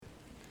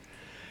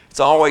It's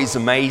always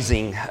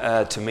amazing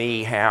to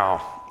me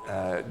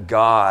how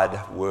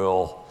God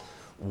will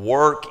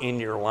work in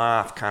your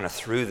life kind of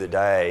through the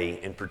day,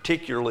 and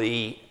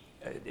particularly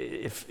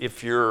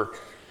if you're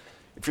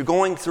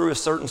going through a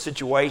certain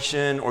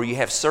situation or you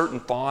have certain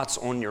thoughts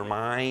on your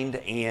mind,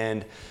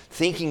 and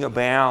thinking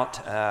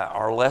about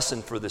our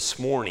lesson for this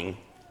morning,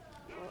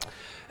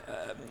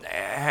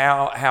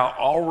 how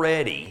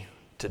already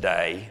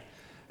today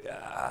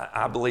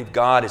I believe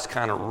God has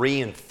kind of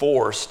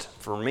reinforced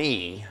for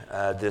me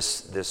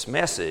this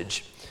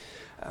message.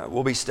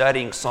 We'll be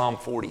studying Psalm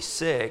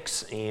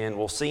 46, and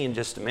we'll see in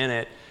just a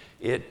minute.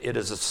 It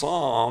is a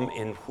psalm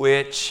in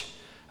which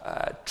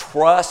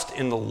trust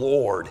in the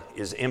Lord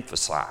is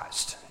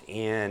emphasized,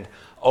 and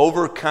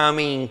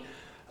overcoming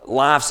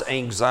life's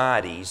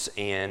anxieties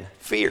and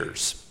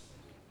fears.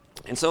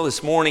 And so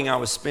this morning I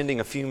was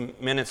spending a few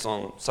minutes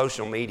on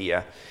social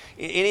media.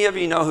 Any of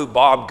you know who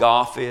Bob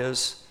Goff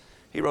is?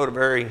 He wrote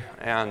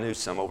I knew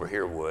some over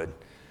here would.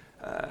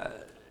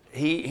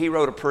 He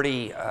wrote a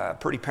pretty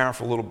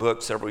powerful little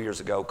book several years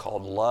ago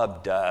called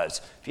Love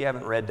Does. If you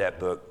haven't read that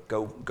book,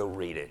 go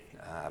read it.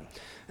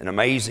 An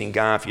amazing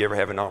guy if you ever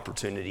have an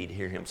opportunity to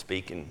hear him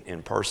speak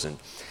in person.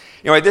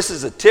 Anyway, this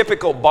is a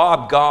typical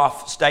Bob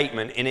Goff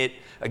statement, and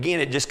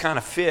it just kind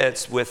of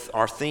fits with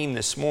our theme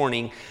this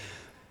morning.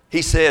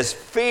 He says,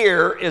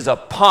 "Fear is a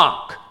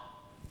punk.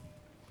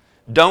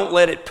 Don't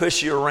let it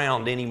push you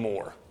around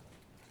anymore."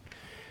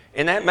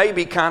 And that may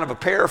be kind of a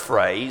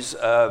paraphrase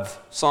of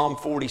Psalm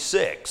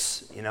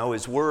 46,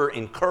 as we're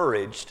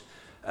encouraged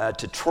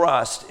to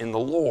trust in the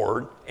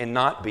Lord and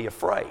not be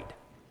afraid,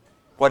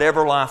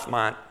 whatever life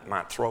might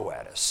throw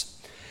at us.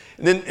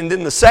 And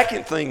then the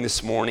second thing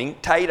this morning,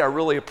 Tate, I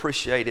really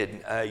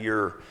appreciated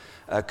your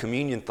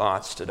communion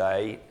thoughts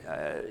today.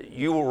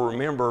 You will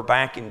remember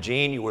back in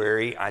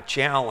January, I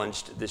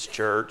challenged this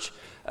church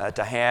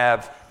to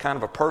have kind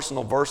of a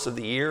personal verse of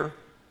the year.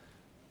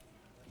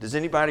 Does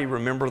anybody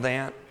remember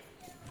that?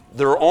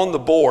 They're on the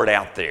board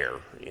out there,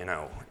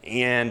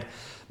 and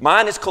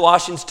mine is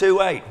Colossians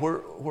 2:8.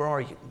 Where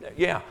are you?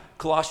 Yeah,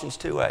 Colossians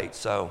 2:8.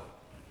 So,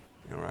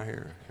 right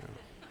here.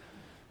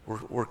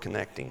 We're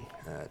connecting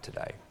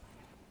today.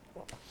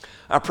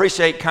 I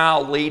appreciate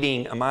Kyle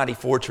leading A Mighty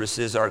Fortress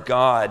Is Our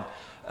God.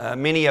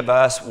 Many of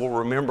us will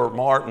remember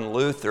Martin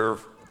Luther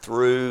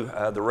through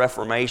the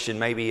Reformation,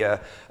 maybe a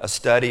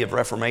study of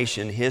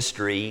Reformation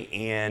history,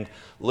 and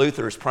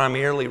Luther is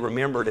primarily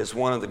remembered as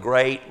one of the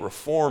great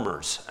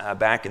reformers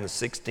back in the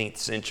 16th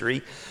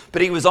century,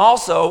 but he was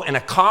also an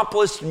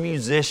accomplished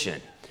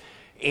musician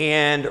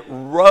and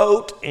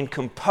wrote and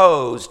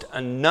composed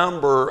a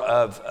number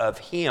of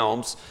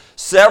hymns,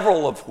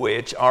 several of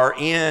which are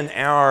in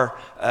our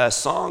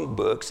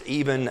songbooks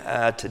even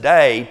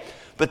today.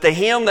 But the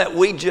hymn that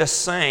we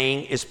just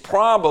sang is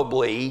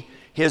probably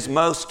his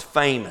most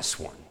famous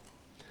one.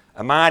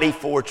 A Mighty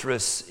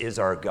Fortress Is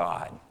Our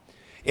God.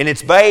 And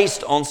it's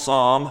based on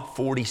Psalm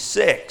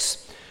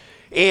 46.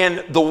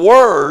 And the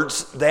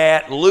words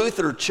that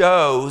Luther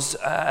chose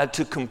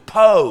to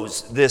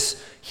compose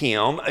this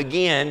hymn,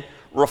 again,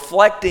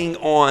 reflecting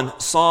on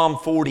Psalm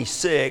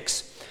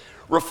 46,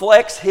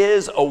 reflects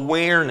his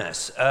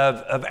awareness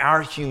of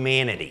our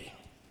humanity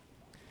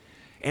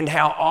and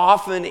how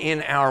often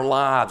in our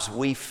lives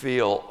we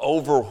feel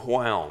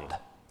overwhelmed.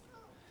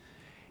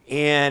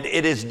 And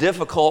it is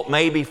difficult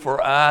maybe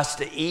for us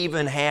to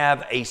even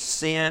have a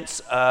sense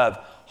of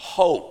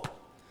hope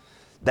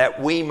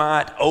that we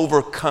might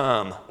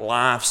overcome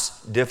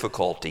life's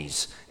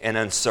difficulties and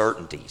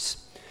uncertainties.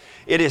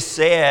 It is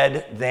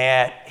said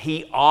that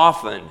he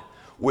often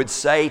would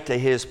say to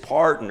his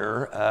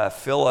partner,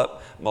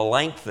 Philip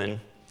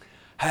Melanchthon,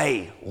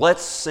 "Hey,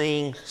 let's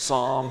sing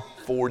Psalm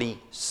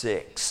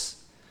 46.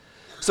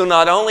 So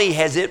not only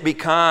has it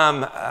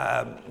become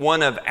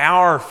one of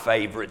our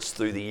favorites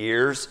through the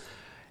years,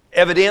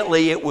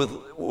 evidently it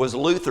was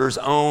Luther's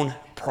own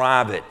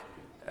private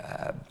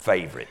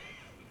favorite.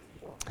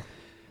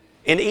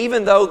 And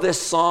even though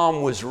this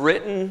psalm was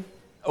written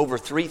over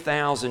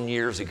 3,000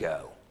 years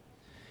ago,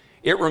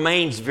 it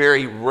remains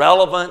very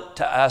relevant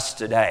to us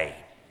today.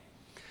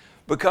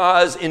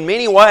 Because in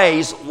many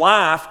ways,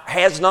 life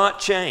has not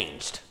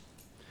changed.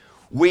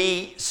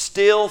 We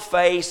still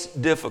face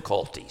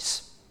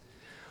difficulties.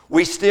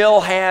 We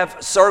still have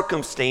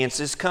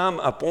circumstances come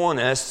upon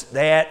us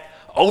that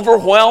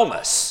overwhelm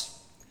us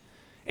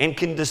and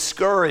can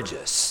discourage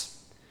us.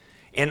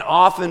 And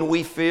often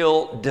we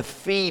feel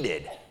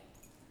defeated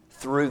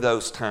through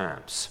those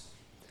times.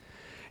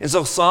 And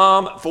so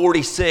Psalm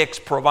 46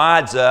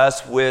 provides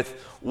us with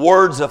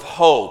words of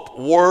hope,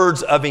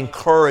 words of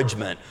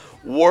encouragement,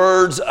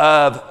 words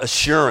of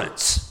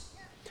assurance.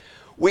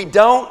 We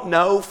don't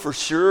know for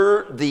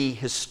sure the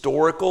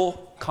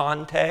historical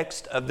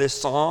context of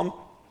this psalm.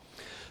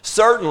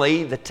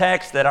 Certainly, the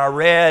text that I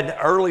read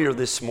earlier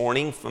this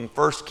morning from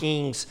 1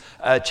 Kings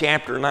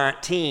chapter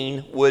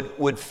 19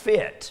 would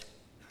fit.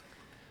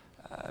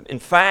 In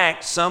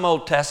fact, some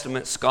Old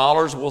Testament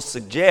scholars will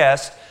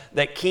suggest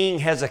that King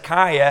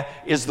Hezekiah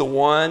is the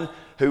one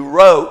who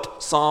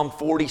wrote Psalm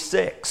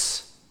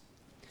 46.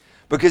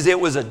 because it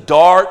was a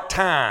dark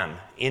time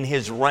in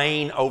his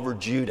reign over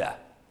Judah.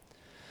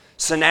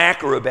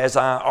 Sennacherib, as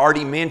I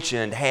already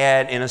mentioned,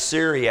 in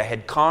Assyria,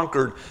 had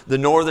conquered the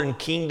northern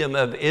kingdom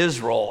of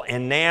Israel.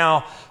 And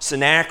now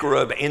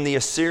Sennacherib and the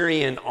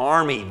Assyrian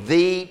army,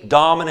 the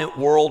dominant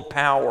world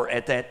power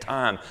at that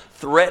time,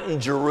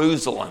 threatened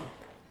Jerusalem.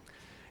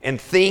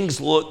 And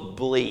things looked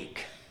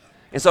bleak.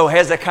 And so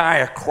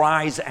Hezekiah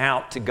cries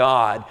out to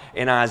God,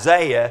 and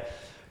Isaiah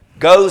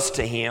goes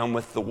to him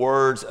with the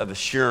words of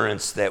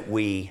assurance that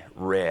we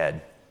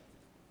read.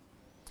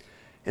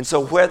 And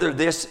so whether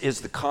this is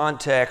the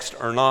context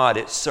or not,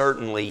 it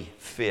certainly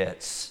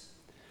fits.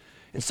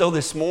 And so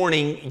this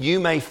morning, you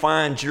may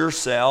find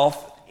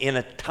yourself in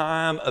a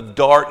time of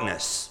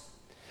darkness.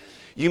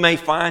 You may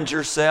find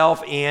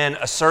yourself in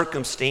a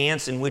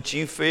circumstance in which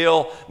you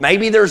feel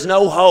maybe there's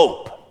no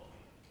hope.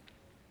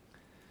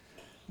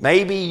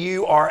 Maybe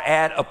you are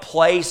at a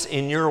place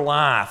in your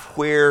life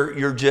where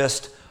you're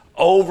just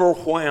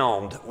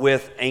overwhelmed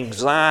with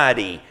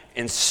anxiety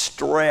and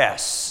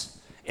stress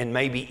and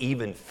maybe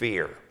even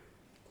fear.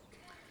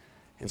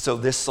 And so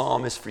this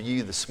psalm is for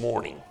you this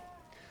morning.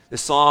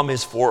 This psalm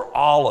is for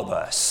all of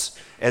us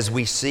as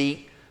we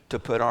seek to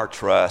put our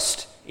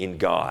trust in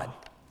God.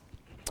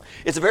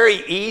 It's a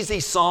very easy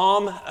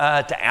psalm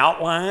to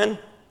outline.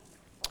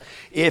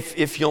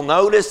 If you'll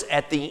notice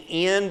at the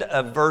end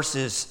of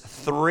verses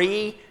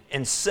 3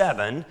 and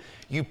 7,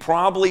 you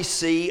probably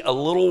see a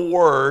little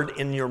word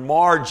in your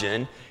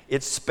margin.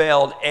 It's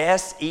spelled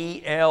S-E-L-A-H.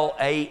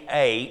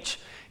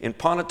 In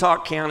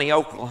Pontotoc County,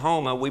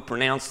 Oklahoma, we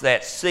pronounce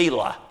that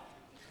Selah.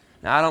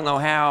 Now, I don't know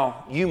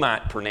how you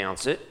might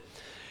pronounce it.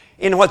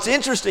 And what's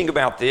interesting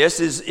about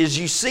this is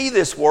you see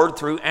this word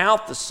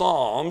throughout the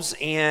Psalms,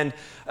 and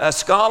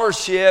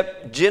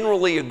scholarship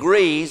generally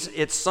agrees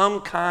it's some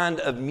kind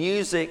of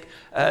music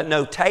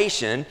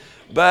notation,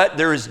 but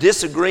there is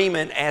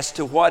disagreement as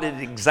to what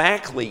it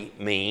exactly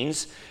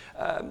means.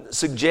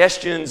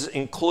 Suggestions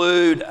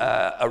include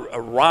a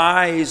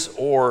rise,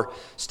 or,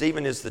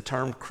 Stephen, is the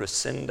term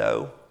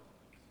crescendo?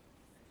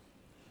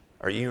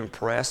 Are you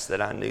impressed that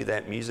I knew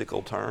that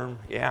musical term?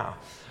 Yeah.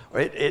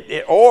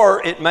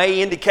 Or it may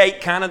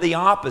indicate kind of the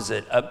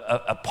opposite,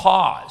 a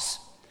pause.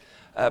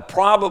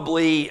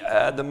 Probably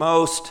the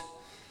most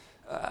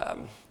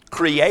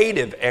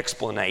creative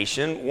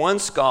explanation. One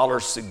scholar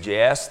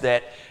suggests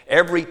that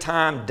every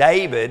time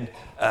David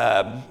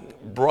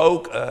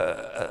broke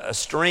a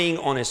string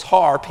on his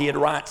harp, he'd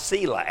write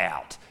Selah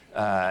out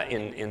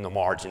in the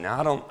margin.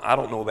 Now, I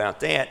don't know about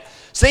that.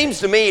 Seems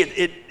to me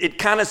it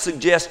kind of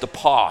suggests a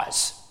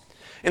pause.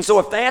 And so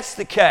if that's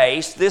the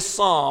case, this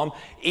psalm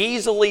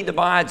easily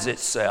divides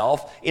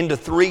itself into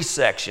 3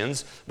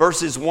 sections,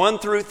 verses 1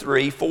 through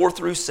 3, 4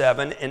 through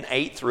 7, and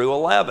 8 through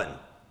 11.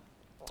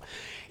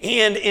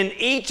 And in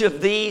each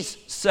of these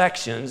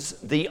sections,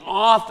 the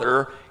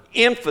author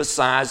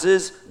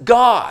emphasizes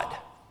God.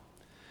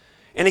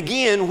 And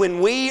again, when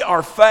we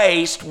are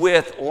faced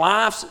with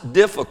life's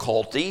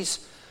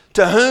difficulties,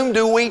 to whom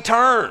do we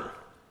turn?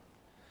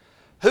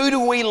 Who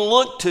do we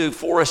look to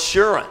for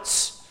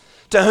assurance?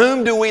 To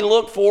whom do we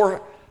look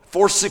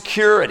for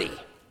security?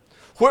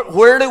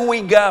 Where do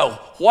we go?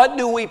 What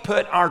do we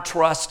put our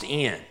trust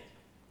in?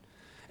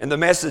 And the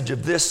message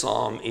of this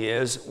psalm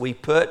is we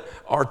put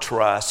our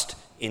trust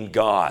in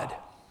God.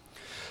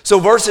 So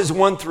verses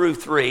 1 through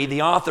 3,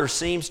 the author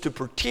seems to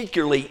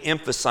particularly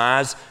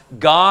emphasize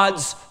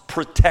God's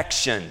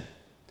protection.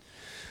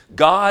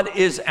 God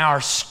is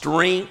our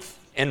strength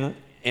and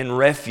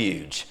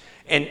refuge,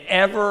 an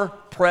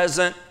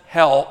ever-present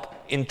help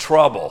in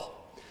trouble.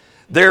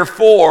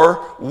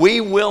 Therefore,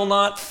 we will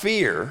not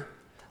fear,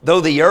 though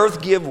the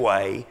earth give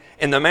way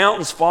and the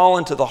mountains fall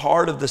into the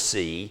heart of the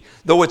sea,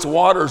 though its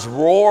waters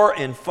roar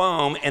and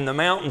foam and the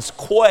mountains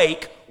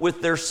quake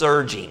with their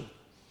surging.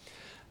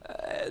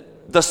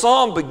 The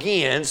psalm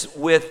begins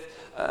with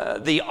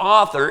the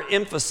author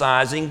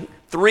emphasizing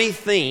 3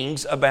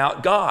 things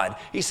about God.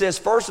 He says,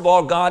 first of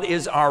all, God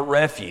is our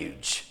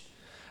refuge.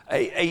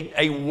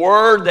 A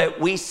word that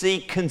we see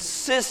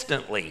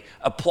consistently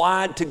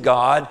applied to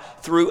God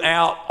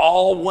throughout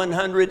all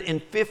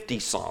 150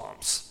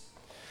 Psalms.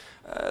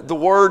 The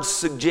words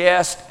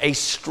suggest a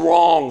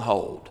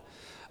stronghold,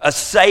 a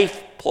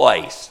safe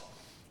place,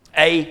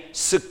 a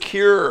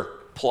secure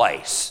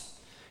place.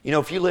 You know,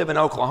 if you live in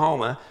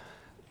Oklahoma,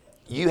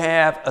 you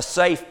have a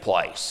safe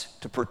place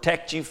to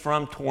protect you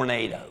from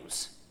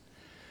tornadoes.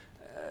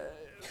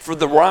 For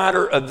the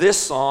writer of this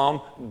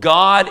psalm,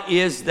 God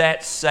is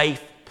that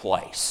safe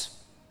place.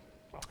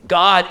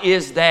 God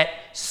is that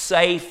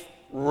safe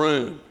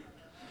room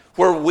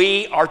where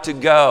we are to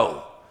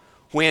go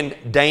when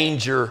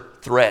danger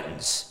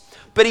threatens.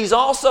 But He's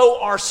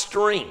also our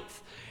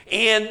strength.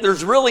 And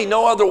there's really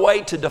no other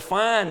way to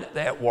define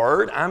that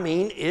word. I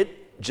mean,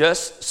 it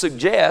just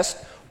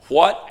suggests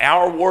what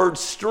our word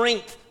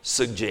strength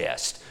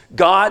suggests.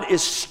 God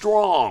is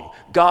strong.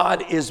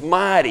 God is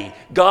mighty.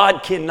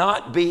 God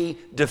cannot be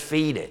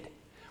defeated.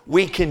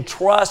 We can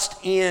trust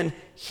in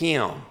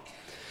Him.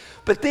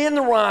 But then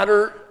the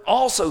writer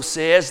also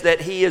says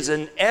that He is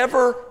an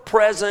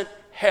ever-present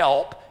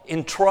help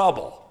in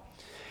trouble.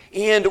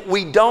 And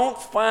we don't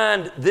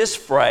find this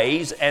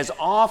phrase as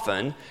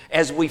often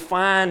as we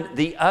find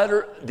the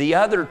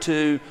other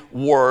two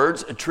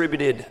words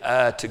attributed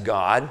to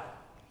God.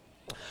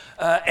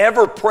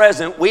 Ever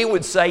present, we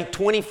would say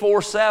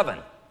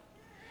 24/7.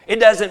 It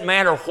doesn't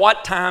matter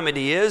what time it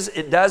is.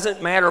 It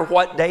doesn't matter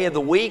what day of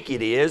the week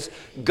it is.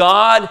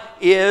 God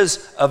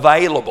is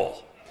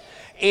available.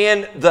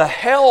 And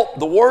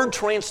the word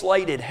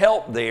translated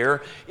help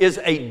there is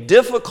a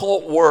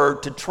difficult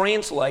word to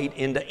translate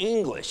into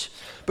English.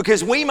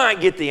 Because we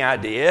might get the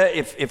idea,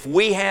 if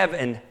we have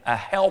a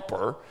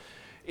helper,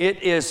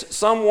 it is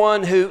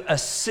someone who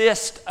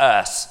assists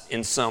us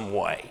in some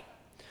way.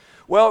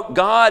 Well,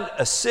 God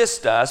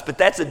assists us, but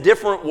that's a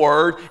different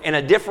word and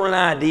a different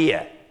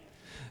idea.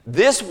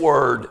 This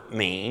word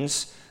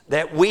means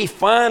that we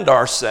find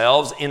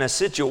ourselves in a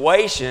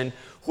situation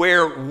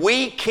where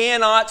we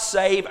cannot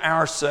save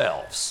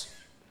ourselves.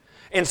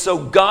 And so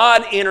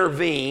God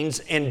intervenes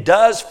and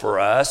does for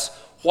us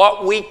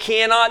what we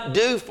cannot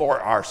do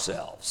for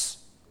ourselves.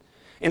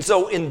 And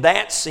so in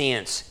that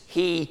sense,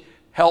 He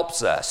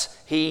helps us.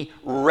 He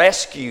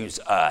rescues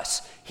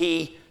us.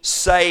 He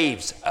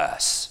saves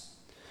us.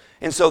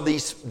 And so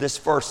this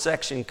first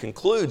section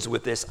concludes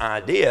with this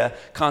idea.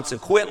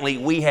 Consequently,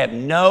 we have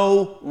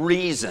no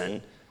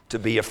reason to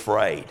be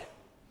afraid.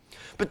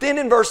 But then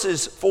in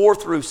verses 4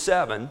 through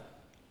 7,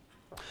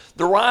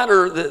 the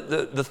writer,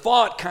 the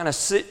thought kind of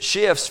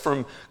shifts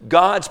from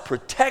God's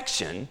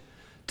protection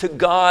to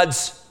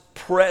God's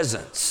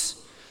presence.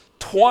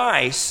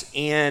 Twice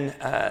in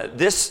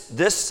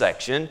this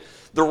section,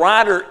 the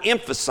writer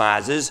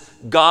emphasizes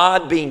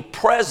God being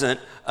present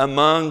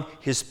among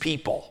His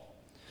people.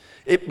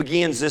 It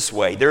begins this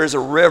way: there is a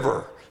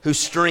river whose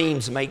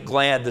streams make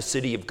glad the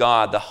city of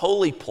God, the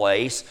holy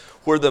place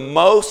where the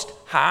Most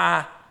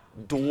High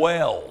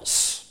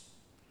dwells.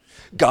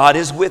 God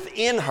is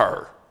within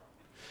her.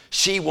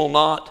 She will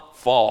not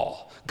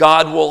fall.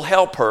 God will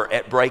help her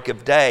at break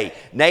of day.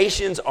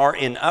 Nations are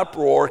in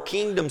uproar,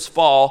 kingdoms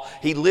fall.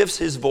 He lifts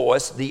His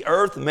voice, the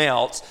earth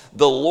melts.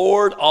 The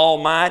Lord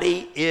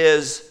Almighty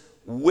is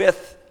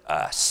with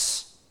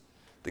us.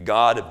 The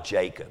God of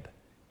Jacob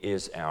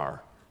is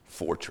our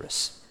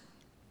fortress.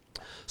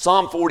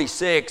 Psalm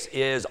 46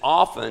 is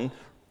often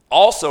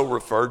also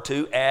referred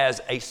to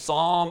as a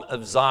Psalm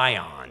of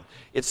Zion.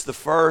 It's the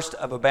first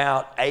of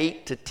about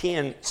 8 to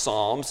 10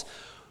 Psalms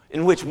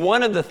in which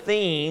one of the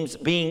themes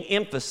being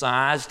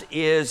emphasized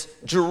is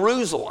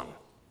Jerusalem,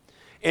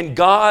 and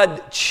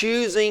God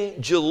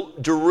choosing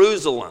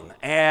Jerusalem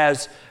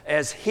as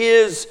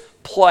His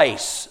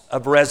place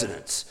of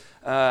residence.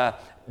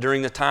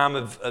 During the time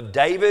of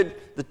David,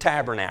 the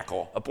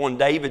tabernacle. Upon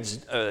David's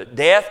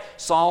death,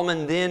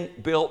 Solomon then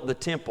built the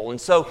temple.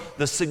 And so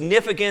the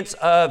significance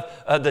of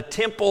the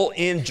temple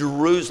in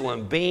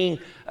Jerusalem being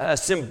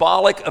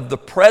symbolic of the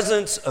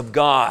presence of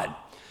God.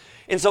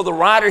 And so the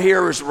writer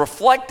here is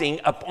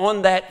reflecting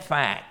upon that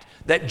fact,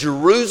 that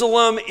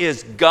Jerusalem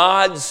is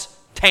God's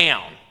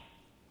town.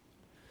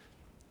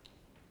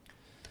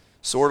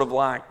 Sort of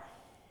like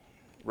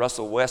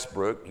Russell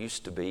Westbrook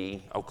used to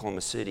be,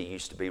 Oklahoma City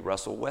used to be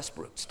Russell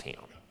Westbrook's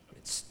town.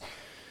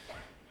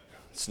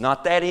 It's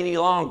not that any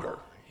longer,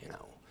 you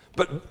know.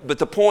 But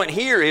the point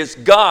here is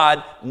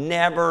God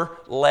never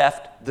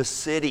left the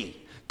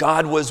city.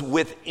 God was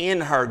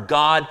within her.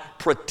 God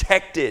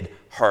protected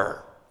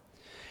her.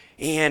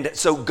 And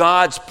so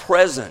God's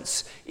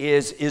presence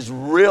is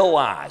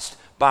realized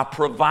by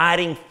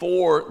providing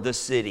for the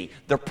city,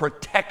 the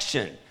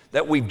protection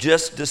that we've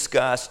just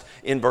discussed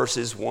in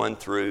verses 1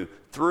 through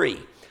 3.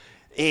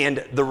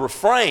 And the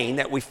refrain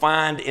that we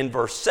find in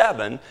verse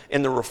 7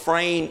 and the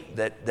refrain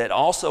that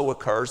also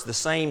occurs, the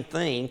same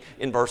thing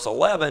in verse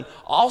 11,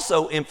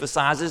 also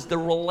emphasizes the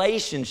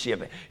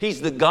relationship.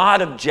 He's the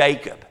God of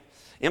Jacob,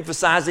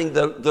 emphasizing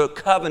the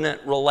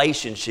covenant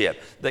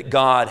relationship that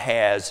God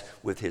has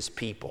with His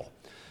people.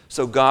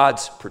 So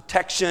God's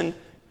protection,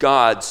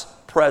 God's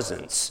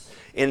presence.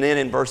 And then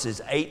in verses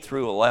 8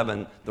 through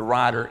 11, the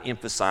writer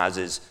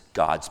emphasizes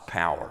God's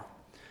power.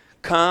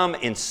 Come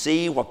and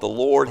see what the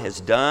Lord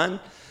has done,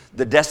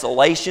 the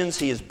desolations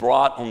He has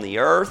brought on the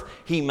earth.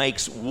 He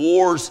makes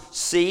wars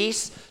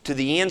cease to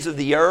the ends of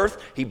the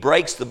earth. He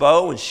breaks the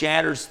bow and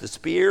shatters the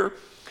spear.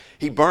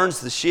 He burns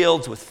the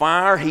shields with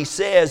fire. He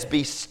says,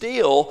 be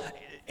still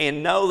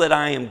and know that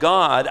I am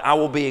God. I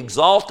will be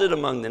exalted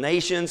among the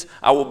nations.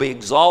 I will be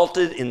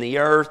exalted in the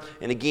earth.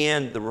 And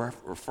again, the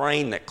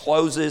refrain that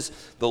closes,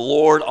 the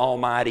Lord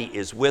Almighty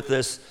is with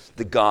us.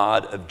 The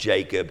God of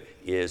Jacob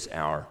is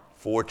our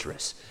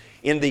fortress.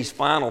 In these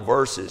final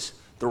verses,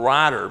 the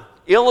writer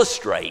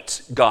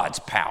illustrates God's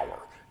power,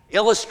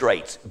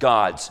 illustrates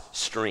God's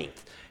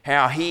strength,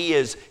 how He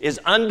is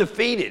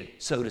undefeated,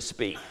 so to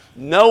speak.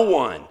 No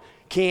one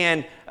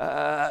can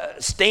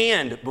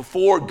stand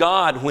before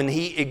God when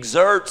He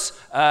exerts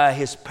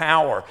His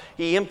power.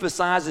 He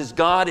emphasizes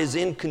God is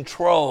in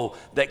control,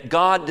 that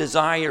God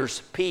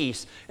desires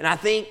peace. And I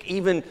think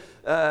even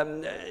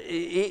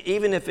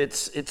if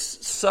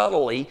it's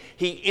subtly,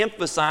 He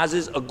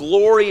emphasizes a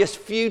glorious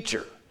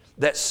future,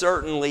 that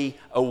certainly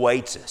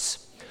awaits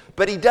us.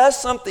 But he does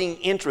something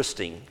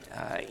interesting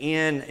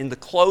in the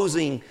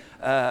closing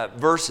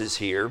verses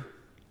here.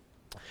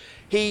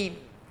 He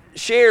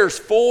shares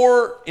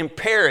 4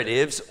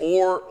 imperatives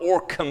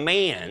or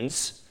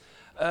commands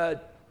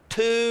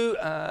to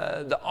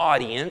the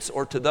audience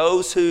or to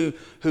those who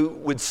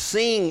would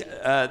sing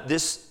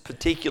this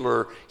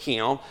particular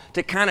hymn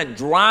to kind of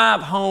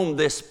drive home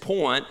this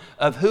point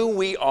of who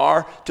we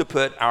are to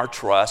put our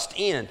trust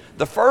in.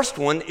 The first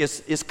one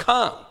is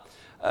come.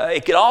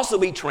 It could also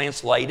be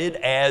translated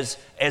as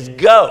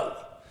go.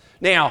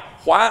 Now,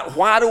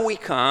 why do we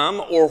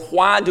come or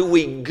why do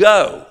we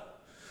go?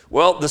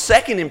 Well, the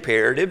second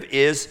imperative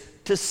is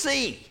to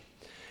see.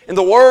 And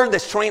the word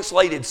that's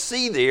translated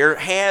see there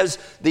has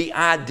the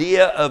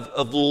idea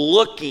of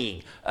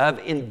looking, of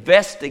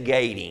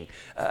investigating,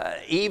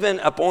 even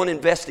upon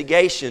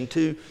investigation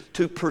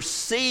to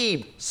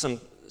perceive some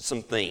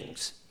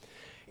things.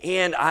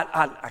 And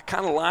I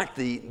kind of like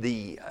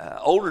the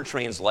older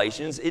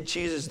translations. It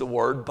chooses the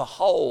word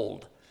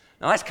behold.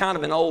 Now that's kind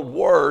of an old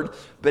word,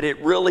 but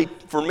it really,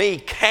 for me,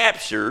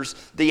 captures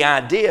the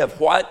idea of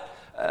what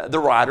the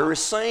writer is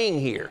saying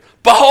here.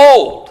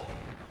 Behold,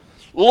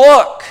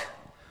 look,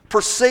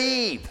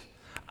 perceive,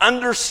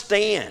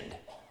 understand,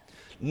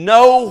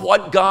 know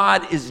what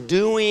God is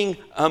doing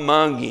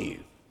among you.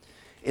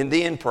 And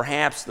then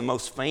perhaps the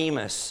most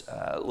famous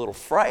little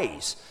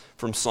phrase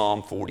from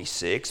Psalm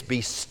 46,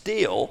 be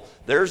still.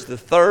 There's the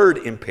third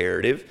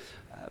imperative.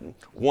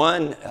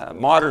 One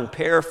modern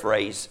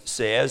paraphrase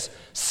says,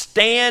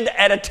 stand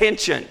at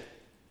attention.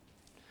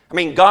 I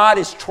mean, God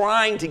is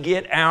trying to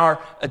get our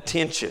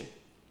attention.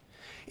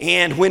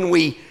 And when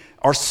we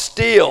are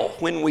still,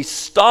 when we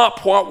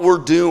stop what we're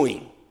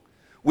doing,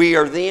 we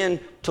are then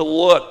to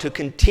look, to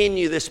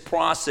continue this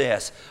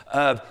process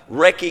of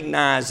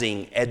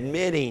recognizing,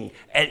 admitting,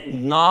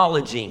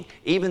 acknowledging,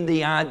 even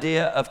the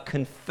idea of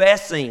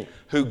confessing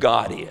who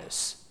God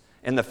is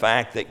and the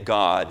fact that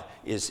God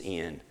is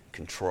in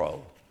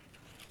control.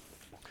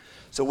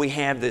 So we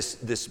have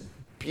this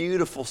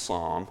beautiful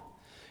psalm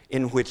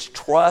in which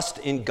trust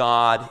in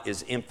God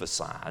is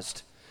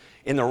emphasized.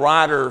 And the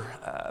writer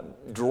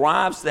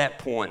drives that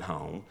point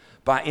home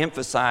by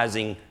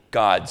emphasizing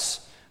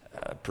God's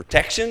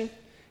protection,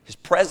 His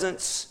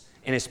presence,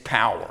 and His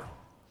power.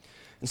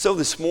 And so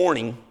this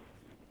morning,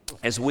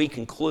 as we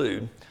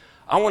conclude,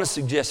 I want to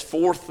suggest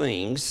 4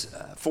 things,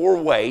 4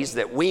 ways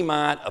that we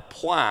might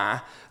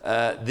apply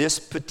this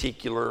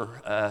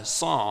particular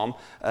psalm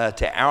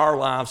to our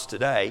lives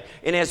today.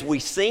 And as we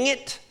sing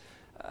it,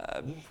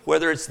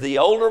 whether it's the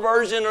older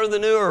version or the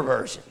newer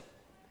version,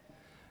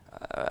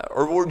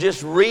 or we're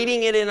just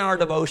reading it in our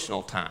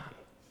devotional time,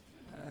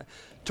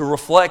 to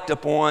reflect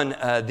upon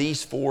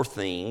these 4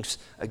 things,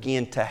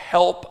 again, to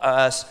help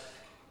us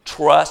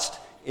trust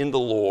in the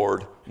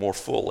Lord more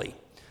fully.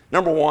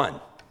 Number 1,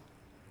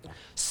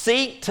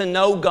 seek to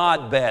know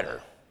God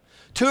better.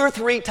 2 or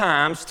 3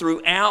 times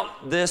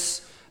throughout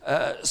this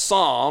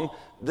psalm,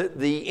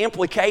 the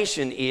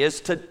implication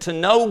is to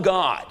know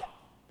God,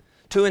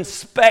 to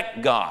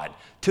inspect God,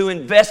 to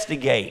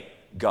investigate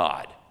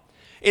God.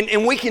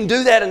 And we can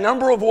do that a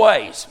number of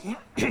ways.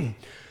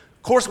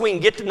 Of course, we can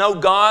get to know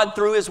God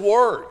through His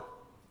Word,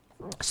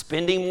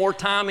 spending more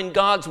time in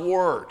God's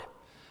Word,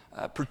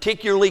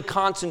 particularly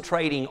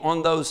concentrating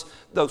on those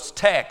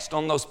texts,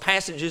 on those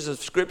passages of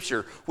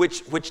Scripture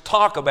which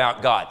talk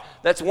about God.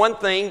 That's one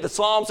thing the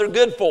Psalms are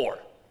good for,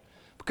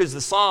 because the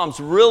Psalms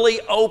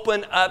really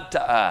open up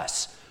to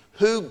us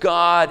who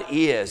God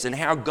is and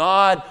how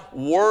God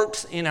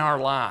works in our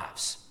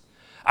lives.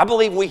 I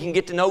believe we can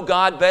get to know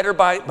God better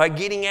by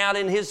getting out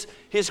in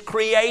His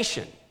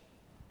creation.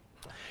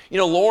 You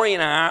know, Lori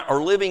and I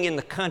are living in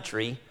the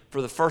country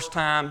for the first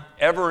time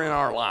ever in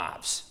our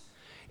lives.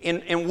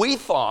 And we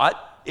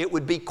thought it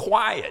would be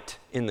quiet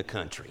in the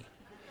country.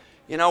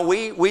 You know,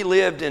 we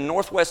lived in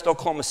northwest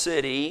Oklahoma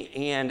City,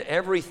 and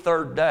every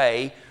third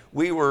day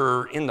we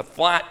were in the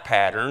flight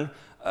pattern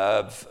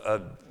of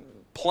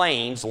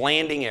planes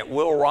landing at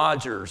Will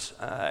Rogers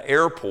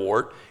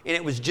Airport, and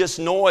it was just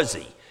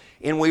noisy.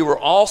 And we were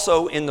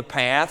also in the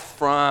path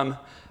from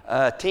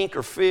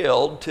Tinker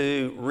Field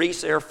to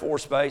Reese Air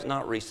Force Base,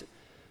 not Reese,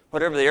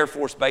 whatever the Air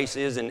Force Base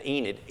is in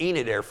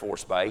Enid Air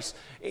Force Base,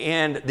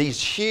 and these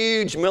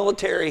huge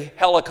military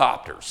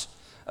helicopters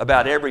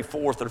about every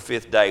 4th or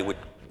 5th day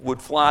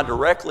would fly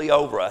directly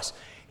over us.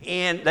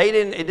 And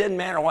it didn't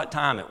matter what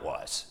time it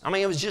was. I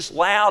mean, it was just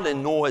loud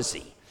and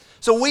noisy.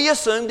 So we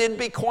assumed it'd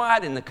be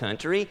quiet in the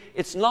country.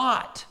 It's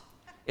not.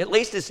 At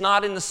least it's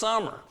not in the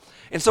summer.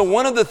 And so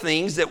one of the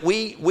things that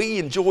we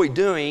enjoy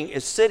doing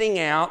is sitting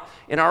out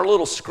in our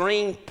little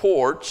screen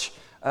porch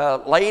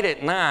late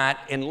at night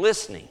and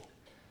listening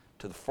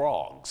to the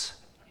frogs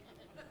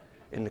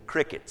and the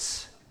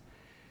crickets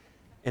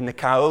and the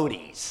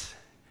coyotes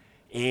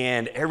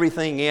and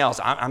everything else.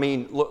 I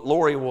mean,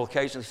 Lori will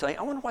occasionally say,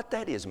 I wonder what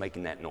that is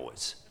making that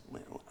noise.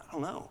 Well, I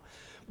don't know.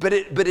 But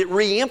it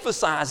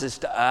reemphasizes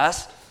to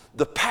us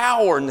the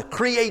power and the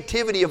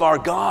creativity of our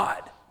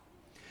God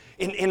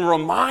and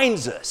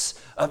reminds us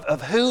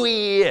of who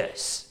He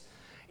is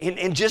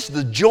and just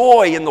the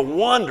joy and the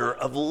wonder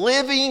of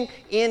living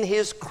in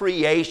His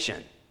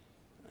creation.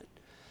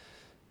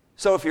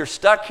 So if you're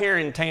stuck here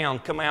in town,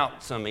 come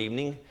out some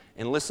evening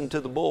and listen to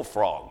the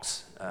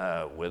bullfrogs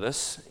with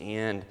us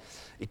and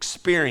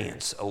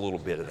experience a little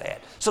bit of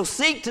that. So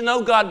seek to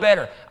know God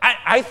better.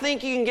 I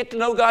think you can get to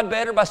know God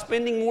better by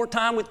spending more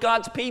time with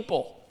God's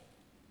people.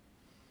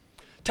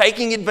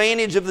 Taking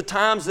advantage of the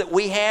times that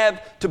we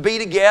have to be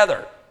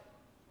together.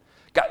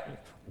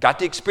 Got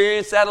to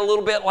experience that a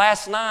little bit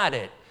last night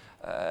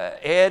at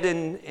Ed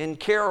and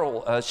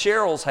Carol,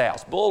 Cheryl's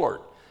house,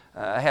 Bullard.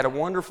 Had a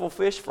wonderful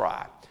fish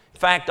fry. In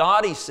fact,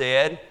 Audie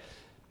said,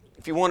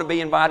 if you want to be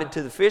invited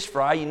to the fish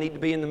fry, you need to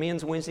be in the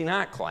men's Wednesday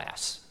night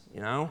class,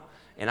 you know.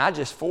 And I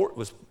just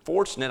was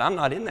fortunate. I'm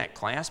not in that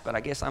class, but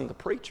I guess I'm the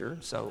preacher,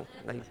 so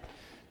they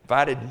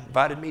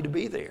invited me to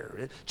be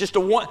there.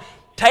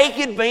 Take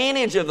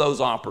advantage of those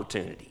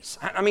opportunities.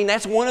 I mean,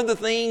 that's one of the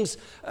things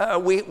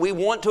we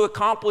want to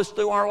accomplish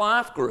through our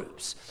life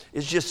groups,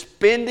 is just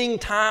spending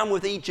time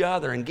with each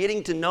other and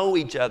getting to know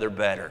each other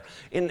better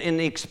and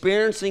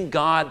experiencing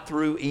God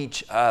through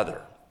each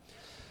other.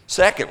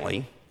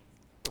 Secondly,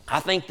 I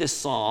think this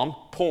psalm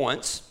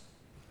points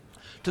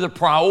to the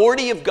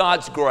priority of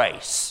God's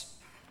grace.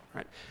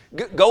 Right?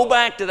 Go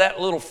back to that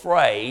little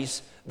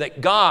phrase that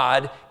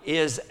God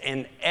is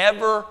an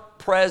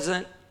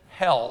ever-present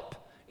help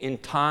in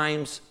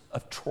times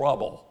of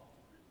trouble.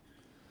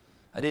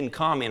 I didn't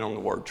comment on the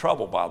word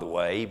trouble, by the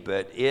way,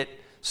 but it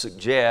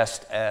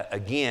suggests,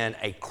 again,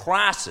 a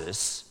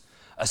crisis,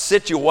 a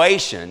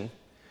situation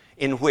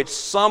in which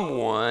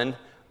someone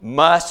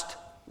must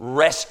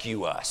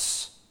rescue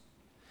us.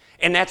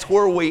 And that's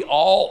where we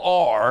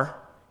all are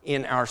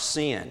in our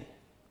sin.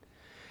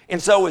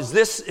 And so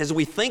as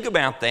we think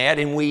about that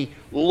and we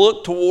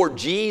look toward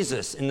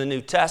Jesus in the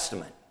New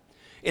Testament,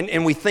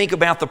 and we think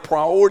about the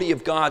priority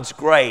of God's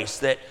grace,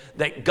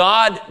 that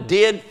God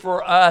did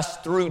for us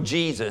through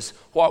Jesus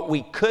what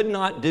we could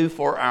not do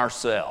for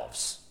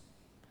ourselves,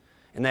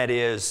 and that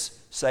is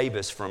save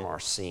us from our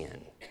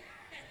sin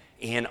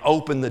and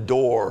open the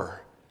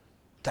door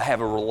to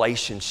have a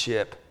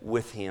relationship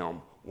with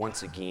Him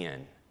once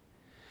again.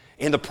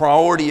 And the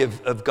priority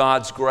of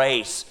God's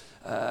grace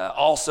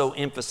also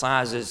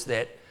emphasizes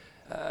that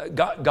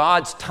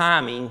God's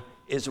timing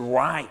is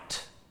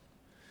right.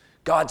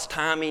 God's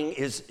timing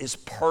is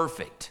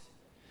perfect.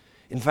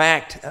 In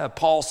fact,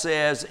 Paul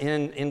says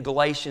in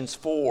Galatians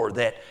 4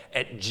 that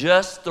at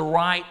just the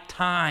right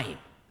time,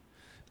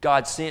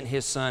 God sent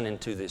His Son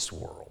into this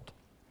world.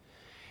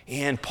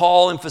 And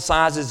Paul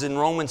emphasizes in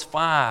Romans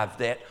 5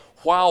 that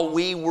while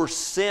we were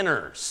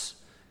sinners,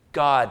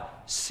 God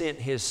sent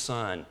His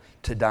Son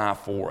to die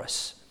for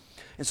us.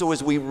 And so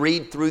as we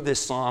read through this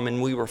psalm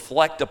and we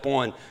reflect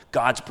upon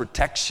God's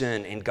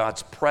protection and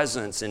God's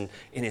presence and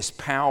His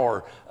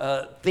power,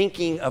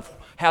 thinking of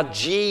how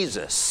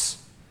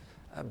Jesus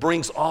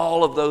brings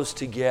all of those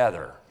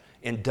together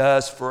and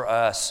does for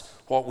us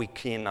what we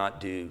cannot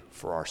do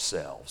for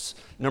ourselves.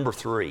 Number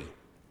 3,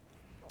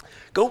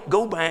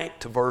 go back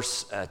to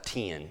verse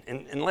 10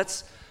 and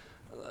let's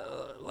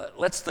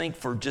think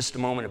for just a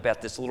moment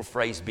about this little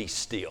phrase, be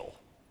still.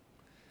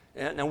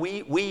 Now,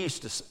 we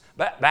used to,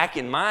 back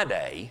in my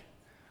day,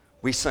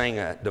 we sang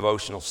a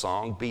devotional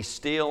song, Be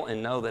Still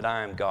and Know That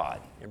I Am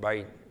God.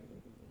 Everybody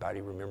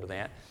remember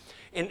that?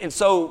 And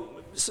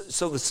so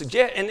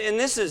the and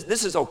this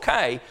is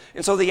okay.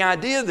 And so the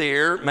idea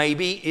there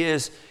maybe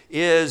is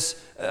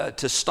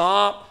to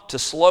stop, to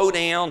slow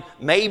down,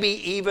 maybe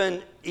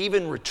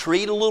even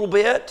retreat a little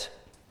bit.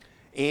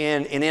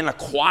 And in a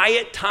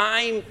quiet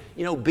time,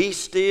 be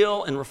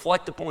still and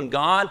reflect upon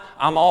God.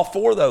 I'm all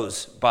for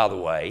those, by the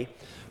way.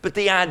 But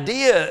the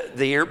idea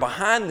there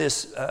behind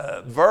this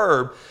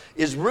verb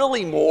is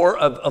really more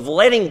of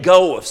letting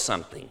go of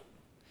something.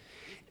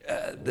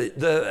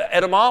 The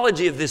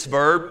etymology of this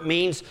verb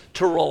means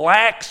to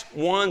relax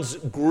one's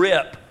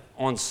grip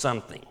on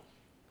something.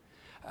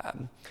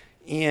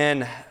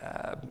 In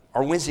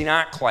our Wednesday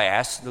night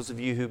class, those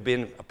of you who've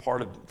been a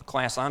part of the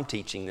class I'm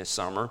teaching this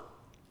summer,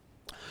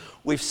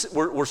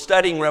 we're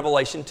studying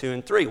Revelation 2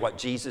 and 3, what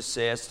Jesus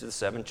says to the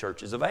 7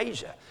 churches of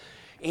Asia.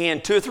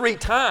 And 2 or 3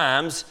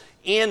 times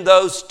in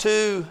those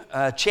 2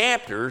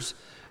 chapters,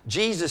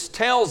 Jesus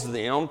tells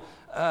them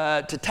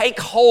to take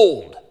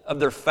hold of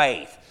their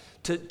faith,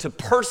 to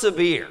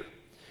persevere.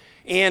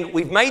 And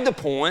we've made the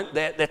point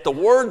that the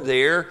word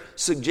there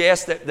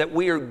suggests that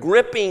we are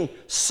gripping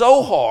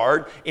so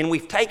hard and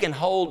we've taken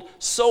hold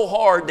so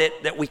hard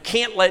that we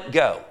can't let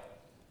go.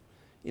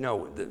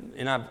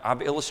 And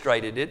I've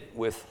illustrated it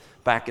with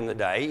back in the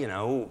day,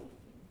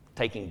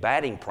 taking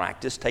batting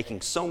practice,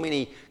 taking so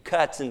many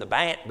cuts in the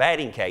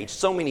batting cage,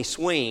 so many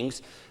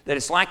swings, that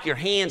it's like your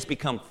hands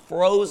become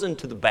frozen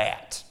to the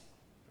bat.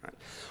 Right?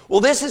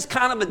 Well, this is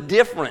kind of a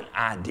different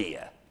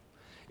idea.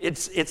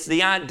 It's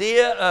the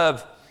idea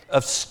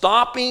of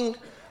stopping,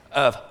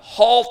 of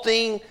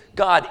halting.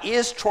 God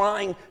is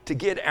trying to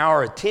get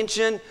our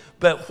attention,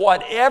 but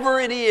whatever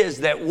it is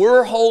that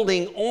we're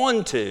holding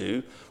on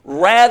to,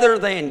 rather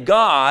than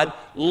God,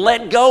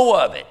 let go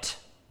of it.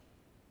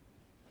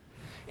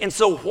 And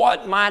so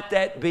what might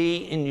that be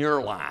in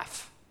your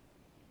life?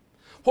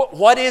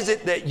 What is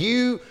it that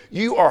you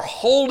are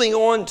holding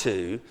on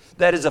to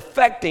that is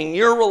affecting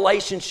your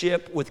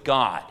relationship with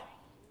God?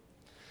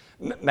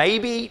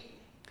 Maybe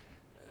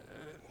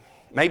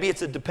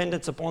it's a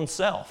dependence upon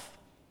self.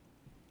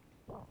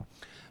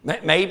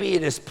 Maybe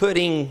it is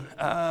putting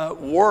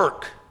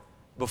work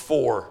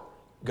before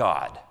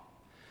God.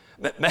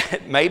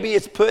 Maybe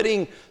it's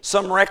putting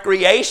some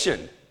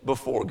recreation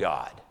before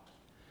God.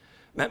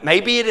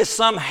 Maybe it is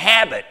some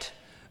habit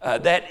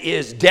that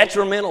is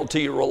detrimental to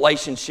your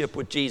relationship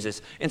with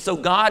Jesus. And so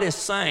God is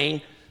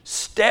saying,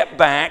 step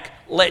back,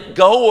 let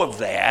go of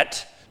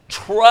that,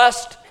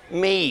 trust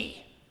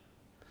me.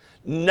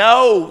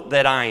 Know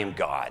that I am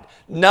God.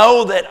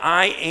 Know that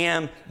I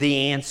am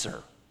the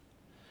answer.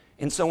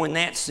 And so in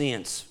that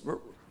sense,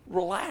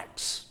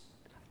 relax.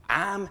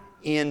 I'm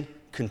in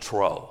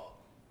control.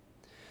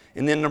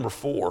 And then number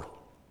 4,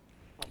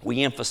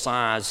 we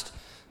emphasized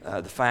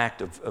the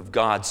fact of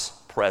God's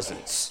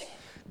presence.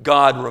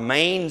 God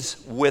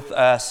remains with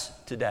us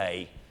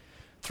today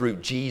through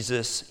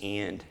Jesus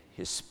and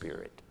His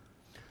Spirit.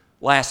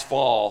 Last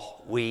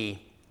fall, we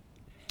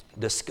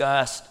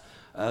discussed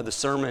not the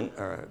Sermon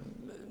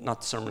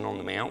on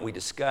the Mount, we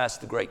discussed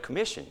the Great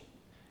Commission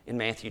in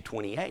Matthew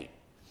 28.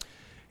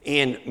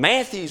 And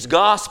Matthew's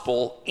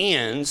gospel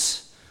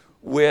ends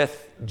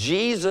with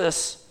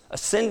Jesus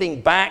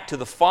ascending back to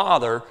the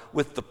Father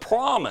with the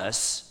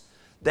promise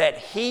that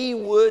He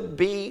would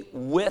be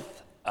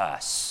with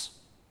us.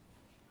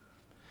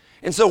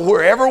 And so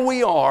wherever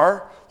we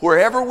are,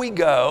 wherever we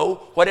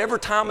go, whatever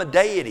time of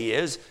day it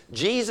is,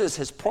 Jesus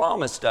has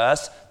promised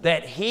us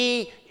that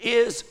He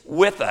is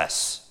with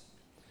us.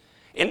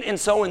 And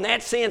so in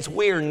that sense,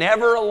 we are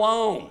never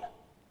alone.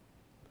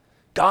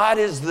 God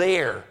is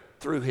there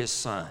through His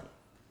Son.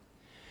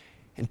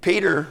 And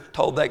Peter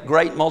told that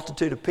great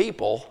multitude of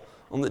people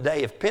on the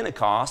day of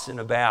Pentecost in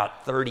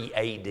about 30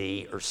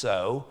 A.D. or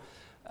so,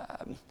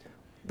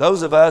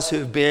 those of us who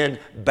have been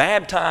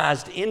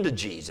baptized into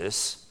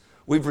Jesus,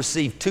 we've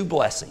received 2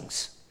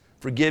 blessings: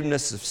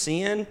 forgiveness of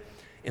sin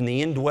and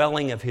the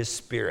indwelling of His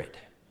Spirit.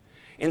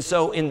 And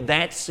so in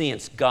that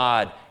sense,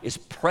 God is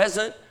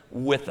present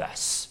with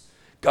us.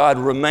 God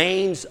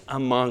remains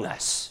among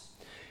us.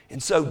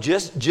 And so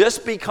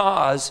just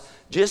because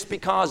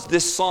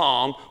this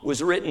psalm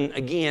was written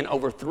again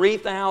over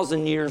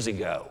 3,000 years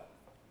ago,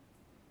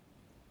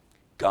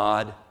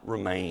 God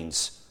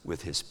remains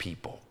with His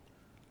people.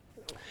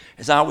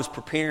 As I was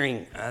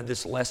preparing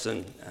this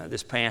lesson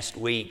this past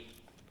week,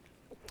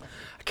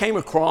 I came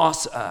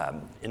across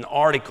an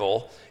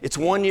article. It's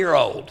 1 year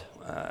old.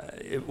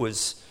 It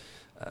was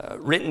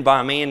written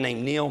by a man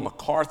named Neil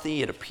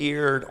McCarthy. It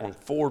appeared on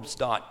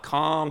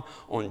Forbes.com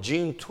on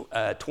June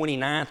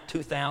 29th,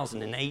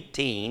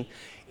 2018.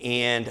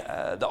 And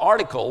the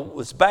article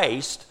was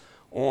based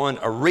on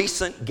a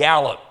recent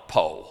Gallup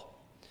poll.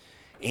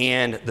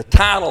 And the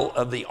title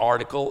of the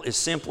article is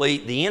simply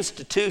 "The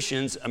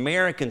Institutions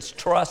Americans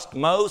Trust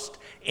Most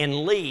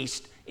and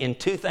Least in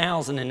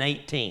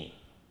 2018.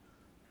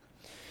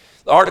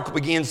 The article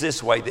begins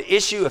this way: "The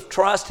issue of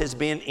trust has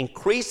been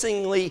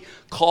increasingly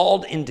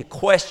called into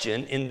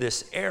question in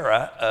this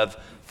era of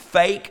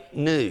fake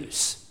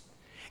news.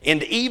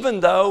 And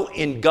even though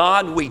 'In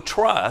God We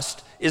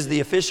Trust' is the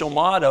official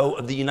motto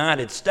of the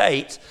United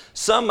States,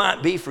 some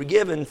might be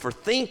forgiven for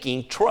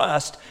thinking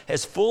trust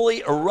has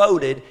fully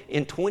eroded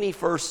in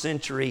 21st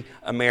century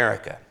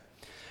America."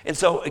 And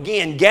so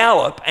again,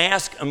 Gallup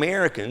asked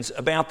Americans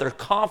about their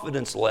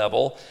confidence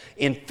level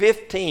in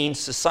 15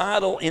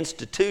 societal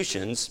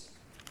institutions,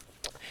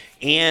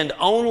 and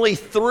only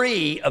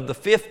 3 of the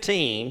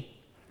 15,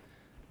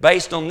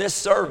 based on this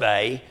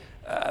survey,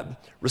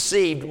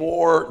 received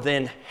more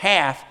than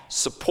half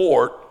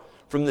support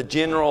from the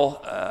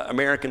general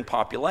American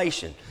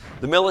population.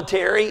 The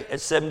military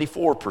at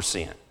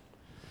 74%,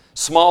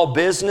 small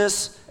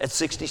business at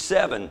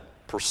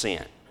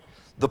 67%,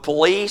 the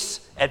police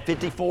at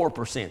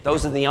 54%.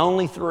 Those are the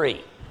only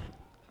 3.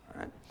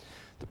 All right.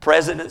 The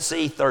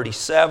presidency,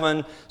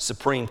 37,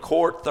 Supreme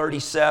Court,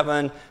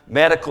 37,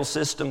 medical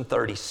system,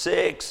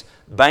 36,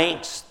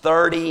 banks,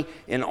 30,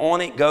 and on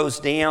it goes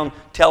down.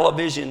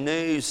 Television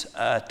news,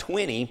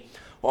 20.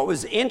 What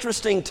was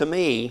interesting to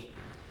me,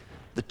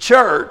 the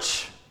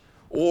church,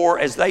 or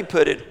as they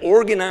put it,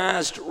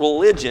 organized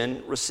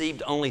religion,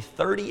 received only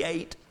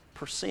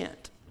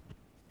 38%.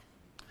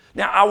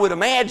 Now, I would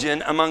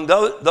imagine among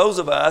those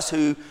of us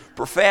who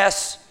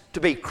profess to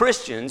be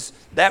Christians,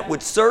 that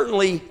would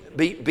certainly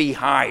be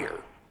higher,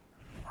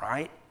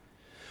 right?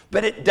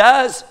 But it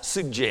does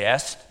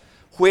suggest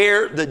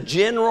where the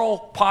general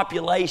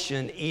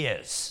population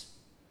is.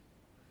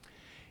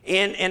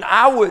 And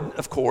I would,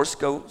 of course,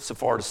 go so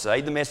far to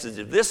say the message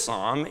of this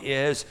psalm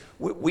is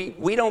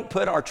we don't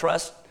put our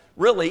trust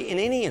really in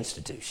any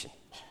institution.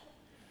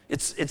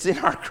 It's in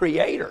our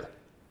Creator,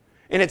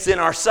 and it's in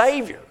our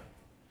Savior.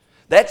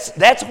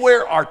 That's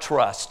where our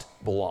trust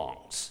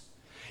belongs.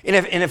 And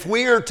if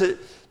we are to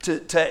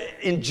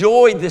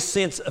enjoy this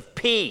sense of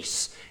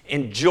peace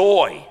and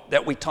joy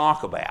that we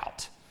talk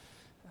about,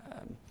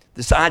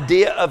 This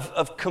idea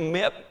of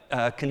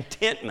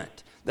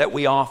contentment that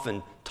we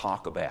often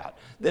talk about.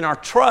 Then our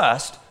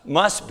trust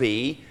must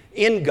be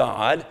in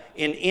God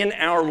and in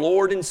our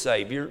Lord and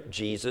Savior,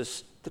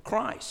 Jesus the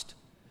Christ.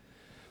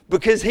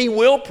 Because He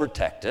will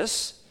protect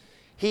us.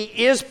 He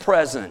is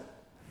present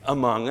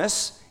among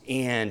us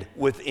and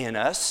within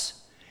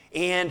us.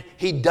 And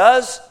He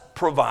does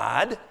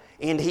provide.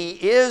 And He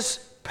is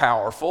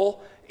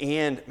powerful.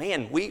 And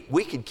man, we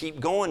could keep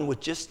going with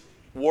just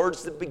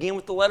words that begin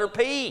with the letter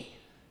P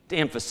to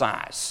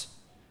emphasize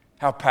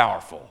how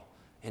powerful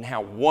and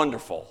how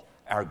wonderful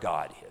our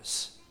God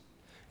is.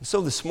 And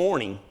so this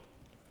morning,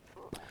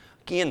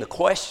 again, the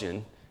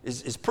question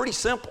is pretty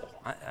simple.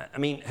 I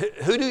mean,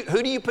 who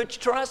do you put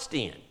your trust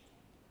in?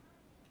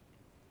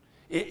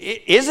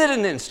 Is it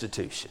an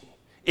institution?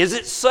 Is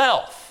it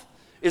self?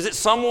 Is it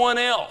someone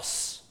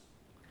else?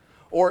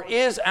 Or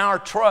is our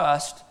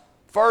trust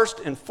first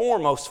and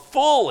foremost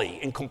fully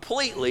and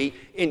completely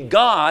in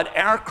God,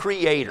 our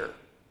Creator?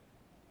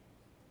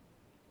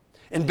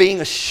 And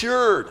being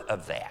assured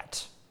of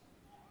that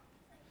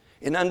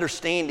and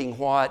understanding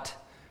what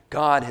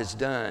God has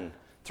done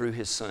through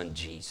His Son,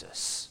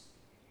 Jesus.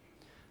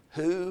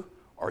 Who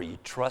are you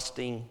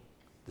trusting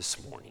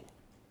this morning?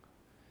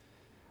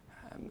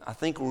 I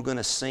think we're going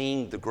to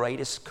sing the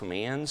greatest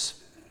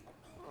commands.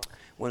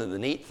 One of the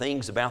neat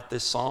things about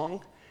this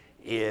song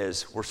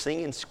is we're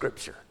singing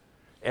Scripture.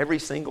 Every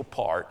single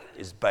part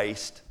is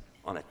based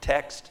on a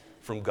text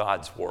from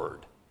God's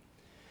Word.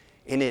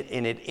 And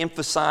it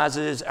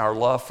emphasizes our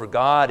love for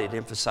God. It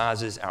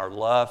emphasizes our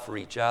love for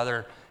each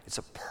other. It's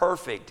a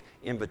perfect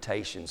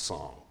invitation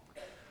song.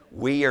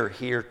 We are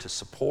here to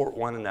support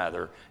one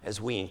another as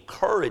we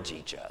encourage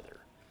each other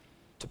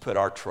to put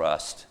our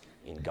trust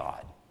in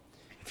God.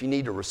 If you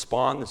need to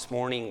respond this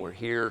morning, we're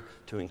here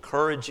to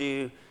encourage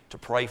you, to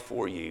pray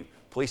for you.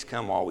 Please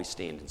come while we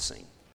stand and sing.